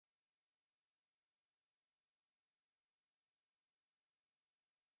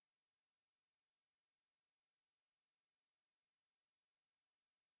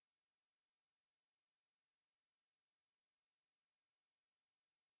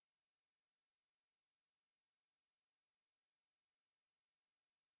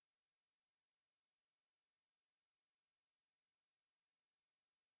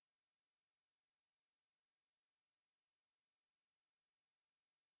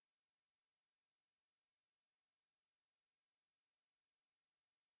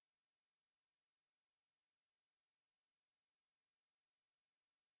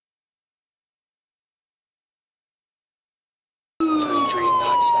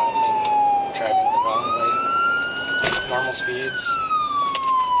normal speeds.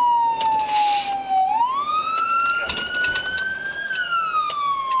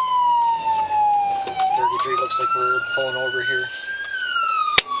 Looks like we're pulling over here.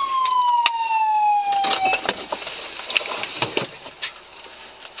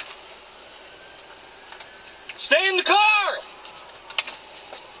 Stay in the car!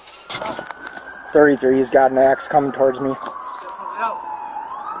 33's got an axe coming towards me. Pull it out.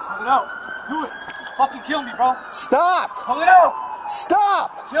 Pull it out. Do it. Fucking kill me, bro. Stop! Pull it out.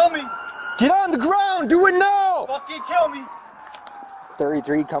 Stop! Kill me. Get on the ground. Do it now. Fucking kill me.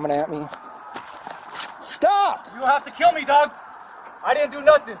 33 coming at me. Stop! You don't have to kill me, dog. I didn't do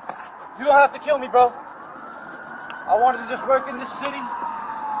nothing. You don't have to kill me, bro. I wanted to just work in this city.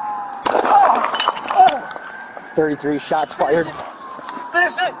 33 shots fired.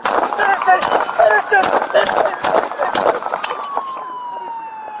 Finish it! Finish it! Finish it! Finish it!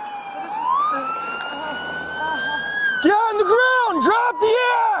 Get on the ground! Drop the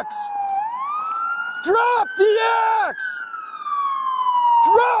axe! Drop the axe!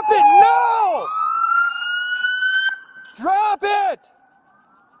 Drop it now! Drop it!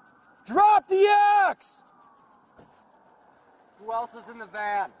 Drop the axe! Who else is in the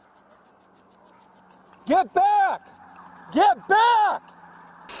van? Get back! Get back!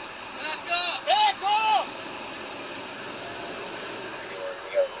 Back up! Back up!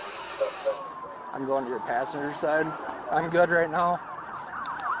 I'm going to your passenger side. I'm good right now.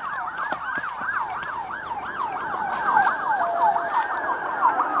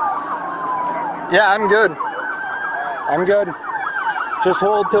 Yeah, I'm good. I'm good. Just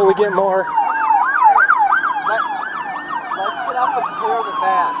hold till we get more. Let's get up and clear the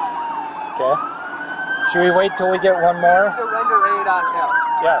van. Okay. Should we wait till we get one more? To render aid on him.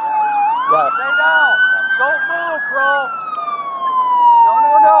 Yes. Yes. Stay down. Don't move, bro. No,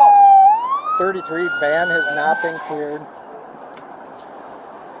 no, no. 33 van has not been cleared.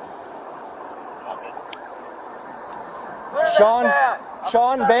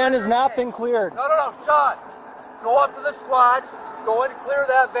 Sean, van has not been cleared. No, no, no, Sean. Go up to the squad. Go and clear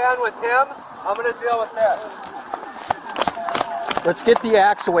that van with him. I'm going to deal with this. Let's get the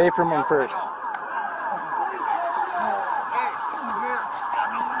axe away from him first.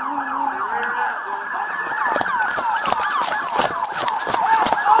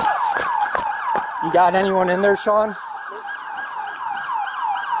 You got anyone in there, Sean?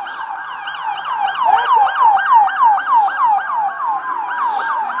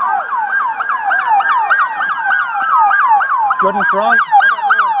 Good in front.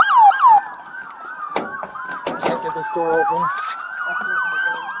 Can't get this door open.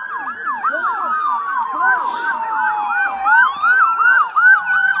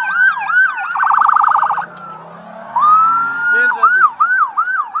 Van's empty.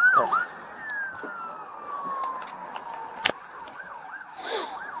 Okay.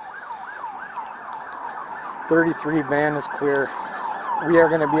 .33 van is clear. We are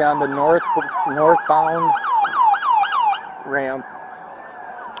going to be on the northbound ramp.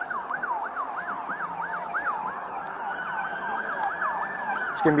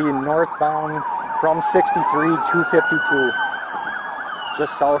 It's going to be northbound from 63 to 52,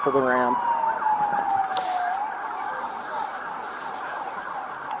 just south of the ramp.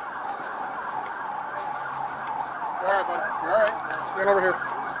 You're alright, buddy. You're alright. Stand over here.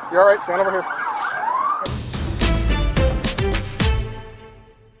 You're alright. Stand over here.